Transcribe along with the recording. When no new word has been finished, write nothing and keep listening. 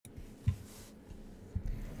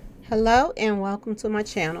Hello and welcome to my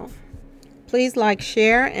channel. Please like,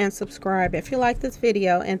 share, and subscribe if you like this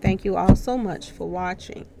video, and thank you all so much for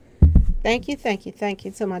watching. Thank you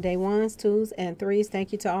to my day ones, twos, and threes.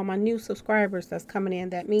 Thank you to all my new subscribers that's coming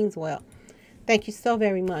in. That means well. Thank you so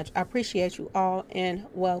very much. I appreciate you all, and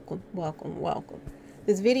welcome.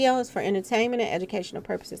 This video is for entertainment and educational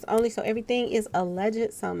purposes only, so everything is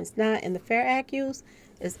alleged, some is not, and the fair accuse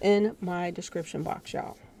is in my description box,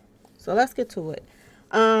 y'all. So let's get to it.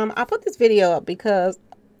 I put this video up because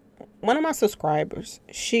one of my subscribers,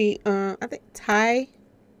 she, I think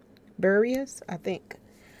Tiberius, I think,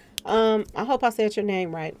 I hope I said your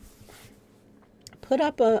name right, put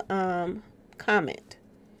up a, comment,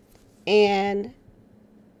 and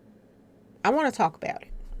I want to talk about it.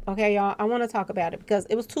 Okay, y'all, I want to talk about it because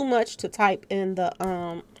it was too much to type in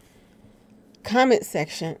the, comment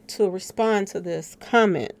section to respond to this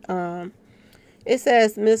comment. It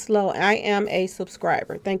says, Miss Lowe, I am a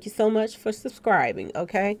subscriber. Thank you so much for subscribing,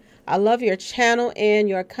 okay? I love your channel and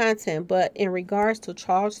your content, but in regards to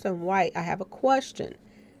Charleston White, I have a question.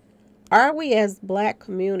 Are we as black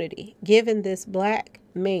community giving this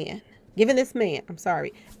man,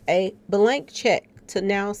 a blank check to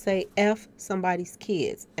now say F somebody's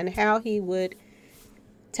kids, and how he would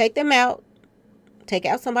take out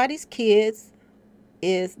somebody's kids?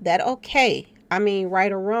 Is that okay? I mean,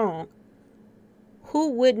 right or wrong?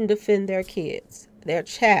 Who wouldn't defend their kids, their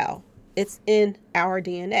child? It's in our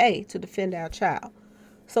DNA to defend our child.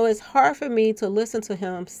 So it's hard for me to listen to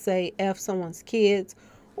him say F someone's kids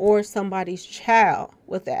or somebody's child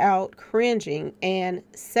without cringing and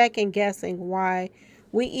second guessing why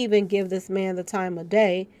we even give this man the time of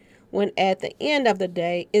day, when at the end of the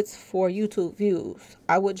day, it's for YouTube views.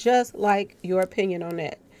 I would just like your opinion on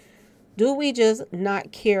that. Do we just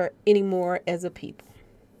not care anymore as a people?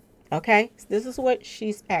 Okay, this is what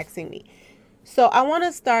she's asking me. So I want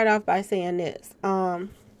to start off by saying this.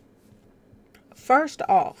 First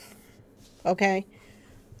off, okay,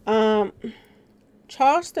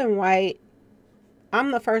 Charleston White,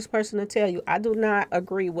 I'm the first person to tell you, I do not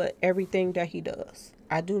agree with everything that he does.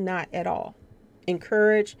 I do not at all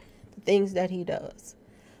encourage the things that he does.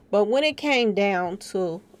 But when it came down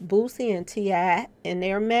to Boosie and T.I. and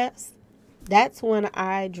their mess, that's when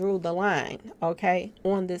I drew the line, okay,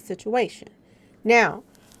 on this situation. Now,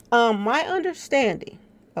 my understanding,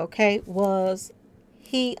 okay, was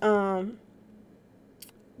he was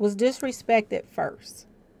disrespected first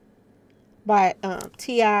by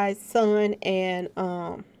T.I.'s son and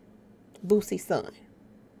Boosie's son,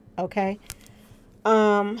 okay?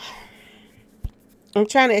 I'm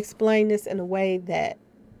trying to explain this in a way that,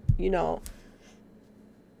 you know,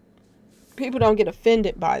 people don't get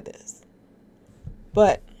offended by this.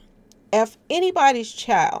 But if anybody's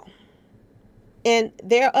child, and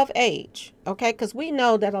they're of age, okay, because we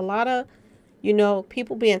know that a lot of, you know,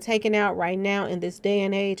 people being taken out right now in this day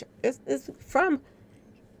and age is from,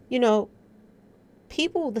 you know,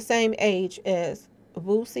 people the same age as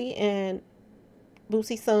Boosie's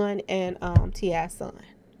son and T.I.'s son,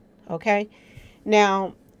 okay?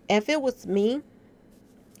 Now, if it was me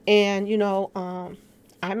and, you know,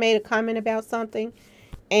 I made a comment about something,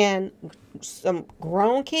 and some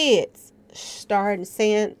grown kids started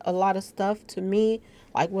saying a lot of stuff to me,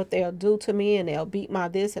 like what they'll do to me, and they'll beat my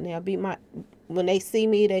this, and they'll beat my, when they see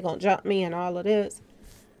me, they're going to jump me and all of this.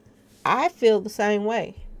 I feel the same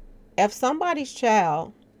way. If somebody's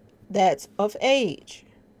child that's of age,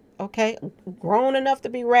 okay, grown enough to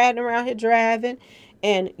be riding around here driving,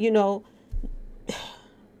 and, you know,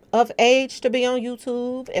 of age to be on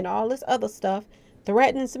YouTube and all this other stuff,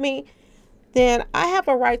 threatens me, then I have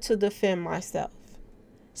a right to defend myself.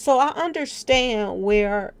 So I understand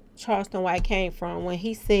where Charleston White came from when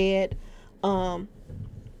he said, you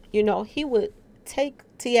know, he would take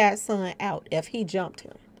T.I.'s son out if he jumped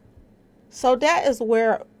him. So that is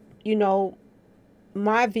where, you know,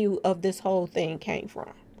 my view of this whole thing came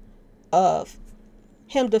from, of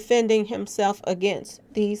him defending himself against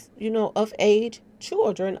these, you know, of age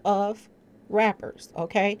children of rappers,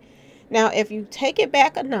 okay? Now, if you take it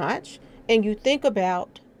back a notch, and you think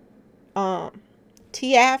about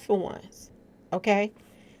T.I. for once, okay?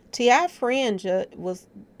 T.I. friend was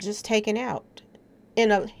just taken out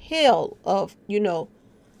in a hail of, you know,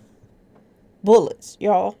 bullets,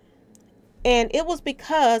 y'all. And it was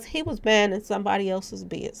because he was minding somebody else's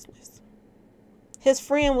business. His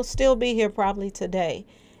friend would still be here probably today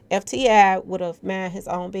if T.I. would have minded his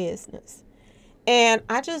own business. And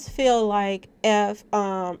I just feel like if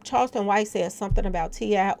Charleston White says something about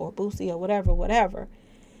T.I. or Boosie or whatever,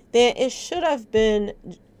 then it should have been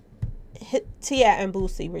Tia and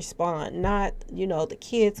Boosie respond, not, the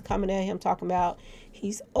kids coming at him talking about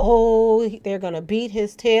he's old, they're going to beat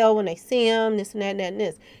his tail when they see him, this and that and that and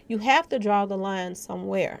this. You have to draw the line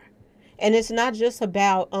somewhere. And it's not just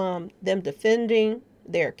about them defending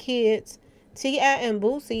their kids. Tia and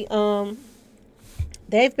Boosie,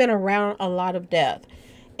 they've been around a lot of death.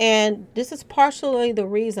 And this is partially the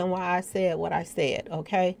reason why I said what I said,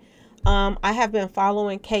 okay? I have been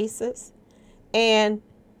following cases, and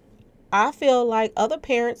I feel like other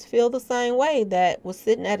parents feel the same way that was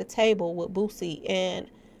sitting at a table with Boosie and,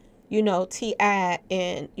 T.I.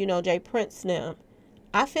 and, Jay Prince them.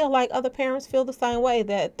 I feel like other parents feel the same way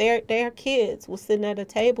that their kids was sitting at a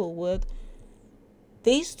table with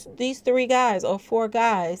these 3 guys or 4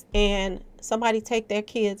 guys, and somebody take their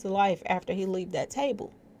kid's life after he leave that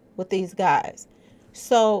table with these guys.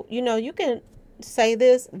 So, you can say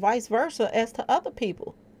this vice versa as to other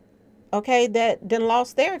people, okay, that then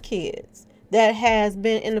lost their kids, that has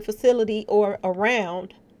been in the facility or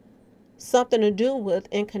around something to do with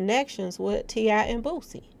in connections with T.I. and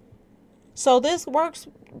Boosie. So this works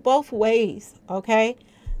both ways, okay?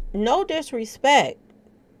 No disrespect.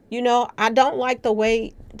 I don't like the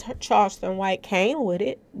way Charleston White came with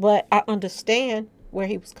it, but I understand where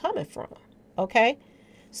he was coming from, okay?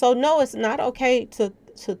 So no, it's not okay to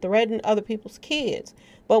threaten other people's kids.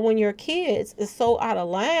 But when your kids is so out of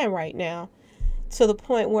line right now, to the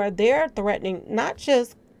point where they're threatening not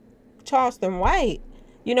just Charleston White.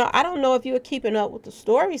 I don't know if you were keeping up with the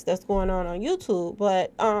stories that's going on YouTube,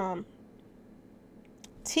 but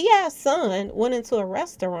T.I.'s son went into a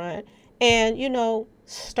restaurant and,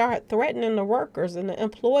 start threatening the workers and the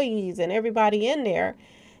employees and everybody in there.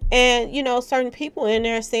 And, certain people in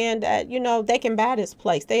there saying that, they can buy this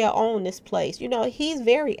place. They own this place. He's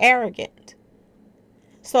very arrogant.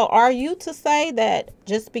 So are you to say that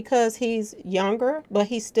just because he's younger, but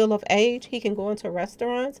he's still of age, he can go into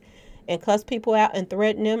restaurants and cuss people out and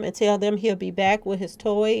threaten them and tell them he'll be back with his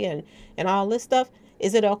toy and all this stuff?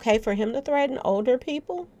 Is it okay for him to threaten older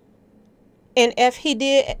people? And if he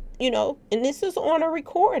did, and this is on a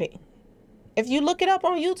recording. If you look it up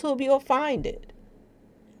on YouTube, you'll find it.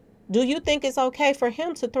 Do you think it's okay for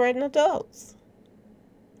him to threaten adults?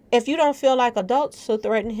 If you don't feel like adults should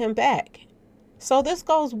threaten him back. So this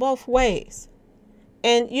goes both ways.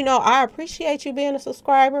 And, I appreciate you being a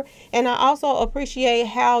subscriber. And I also appreciate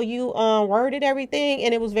how you worded everything.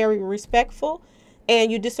 And it was very respectful.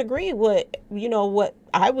 And you disagreed with, what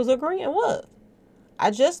I was agreeing with. I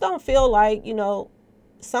just don't feel like,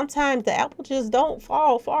 sometimes the apple just don't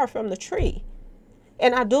fall far from the tree.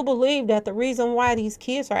 And I do believe that the reason why these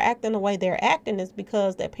kids are acting the way they're acting is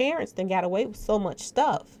because their parents then got away with so much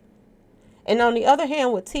stuff. And on the other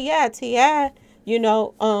hand, with T.I.,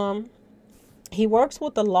 he works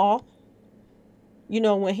with the law,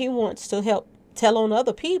 when he wants to help tell on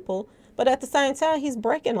other people. But at the same time, he's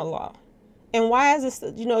breaking the law. And why is this,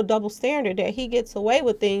 double standard that he gets away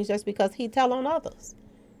with things just because he tell on others?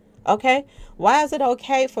 Okay? Why is it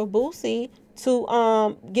okay for Boosie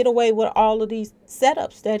to get away with all of these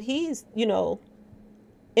setups that he's,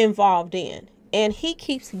 involved in? And he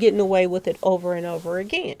keeps getting away with it over and over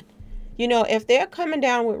again. If they're coming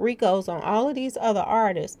down with RICOs on all of these other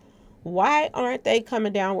artists, why aren't they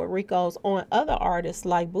coming down with RICOs on other artists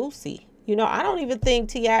like Boosie? I don't even think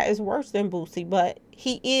T.I. is worse than Boosie, but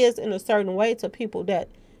he is in a certain way to people that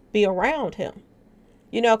be around him.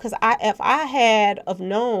 Because if I had have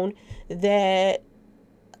known that,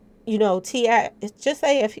 T.I., just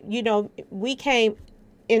say if, we came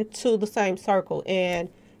into the same circle and,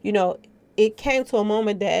 it came to a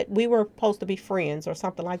moment that we were supposed to be friends or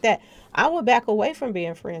something like that, I would back away from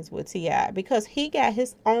being friends with T.I. because he got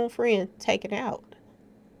his own friend taken out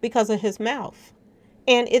because of his mouth.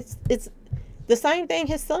 And it's the same thing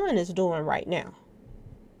his son is doing right now.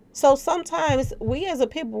 So sometimes we as a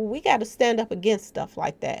people, we got to stand up against stuff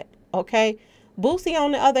like that, okay? Boosie,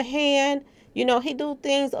 on the other hand, he do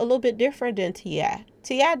things a little bit different than T.I.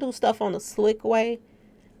 T.I. do stuff on a slick way.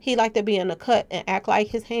 He like to be in the cut and act like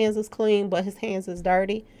his hands is clean, but his hands is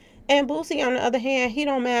dirty. And Boosie, on the other hand, he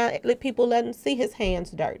don't mind people letting see his hands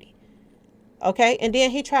dirty. Okay? And then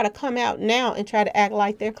he try to come out now and try to act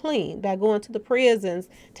like they're clean by going to the prisons,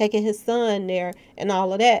 taking his son there and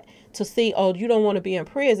all of that to see, oh, you don't want to be in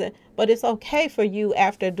prison. But it's okay for you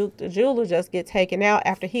after Duke the Jeweler just get taken out,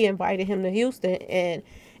 after he invited him to Houston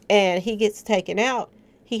and he gets taken out.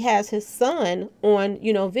 He has his son on,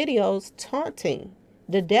 videos taunting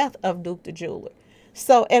the death of Duke the Jeweler.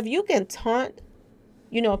 So if you can taunt,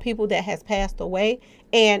 people that has passed away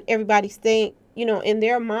and everybody's think, in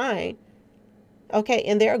their mind, okay,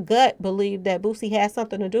 in their gut believe that Boosie has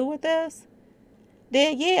something to do with this,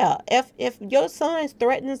 then yeah, if your son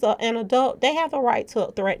threatens an adult, they have a right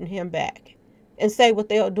to threaten him back and say what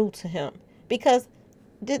they'll do to him, because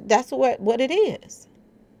that's what it is.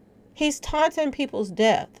 He's taunting people's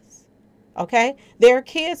deaths. Okay, their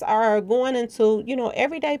kids are going into,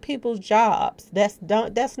 everyday people's jobs. That's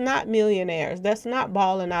not millionaires. That's not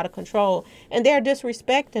balling out of control, and they're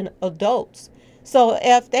disrespecting adults. So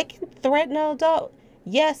if they can threaten an adult,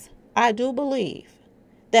 yes, I do believe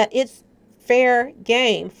that it's fair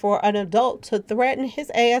game for an adult to threaten his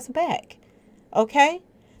ass back. Okay,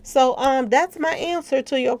 so that's my answer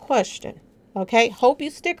to your question. Okay, hope you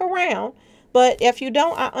stick around, but if you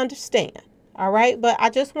don't, I understand. All right, but I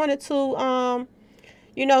just wanted to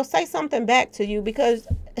say something back to you, because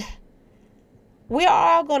we're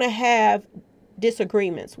all going to have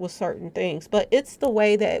disagreements with certain things, but it's the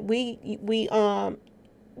way that we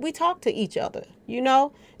talk to each other.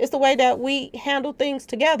 It's the way that we handle things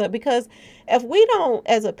together, because if we don't,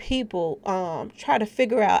 as a people, try to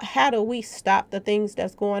figure out how do we stop the things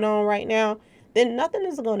that's going on right now, then nothing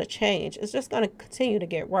is going to change. It's just going to continue to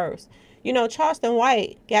get worse. Charleston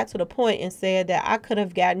White got to the point and said that I could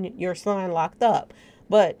have gotten your son locked up,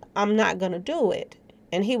 but I'm not going to do it.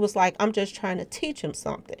 And he was like, I'm just trying to teach him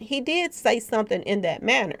something. He did say something in that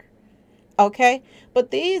manner. Okay.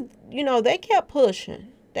 But these, they kept pushing.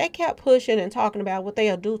 They kept pushing and talking about what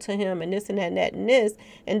they'll do to him and this and that and that and this.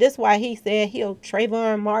 And this why he said he'll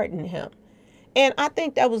Trayvon Martin him. And I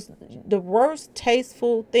think that was the worst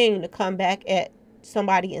tasteful thing to come back at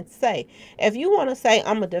somebody and say. If you want to say,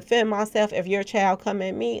 I'm going to defend myself, if your child come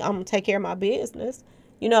at me, I'm going to take care of my business.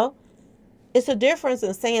 It's a difference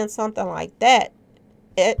in saying something like that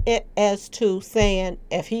as to saying,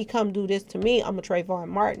 if he come do this to me, I'm going to Trayvon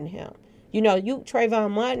Martin him.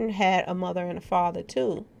 Trayvon Martin had a mother and a father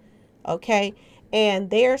too. Okay. And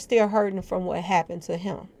they're still hurting from what happened to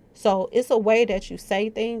him. So it's a way that you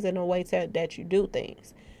say things and a way that you do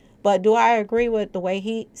things. But do I agree with the way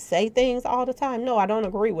he say things all the time? No, I don't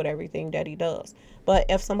agree with everything that he does. But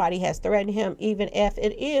if somebody has threatened him, even if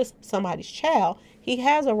it is somebody's child, he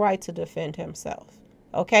has a right to defend himself.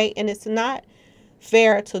 Okay? And it's not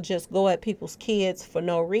fair to just go at people's kids for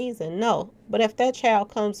no reason. No. But if that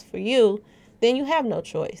child comes for you, then you have no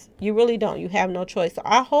choice. You really don't. You have no choice. So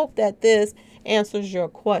I hope that this answers your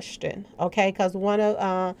question. Okay? Because one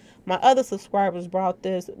of my other subscribers brought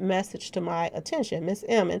this message to my attention,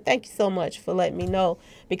 Ms.M. And thank you so much for letting me know,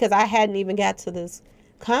 because I hadn't even got to this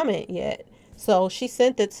comment yet. So she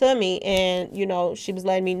sent it to me, and, she was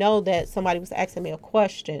letting me know that somebody was asking me a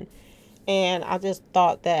question. And I just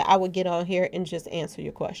thought that I would get on here and just answer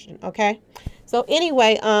your question. Okay. So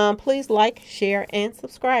anyway, please like, share, and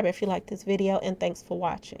subscribe if you like this video. And thanks for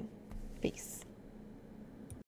watching. Peace.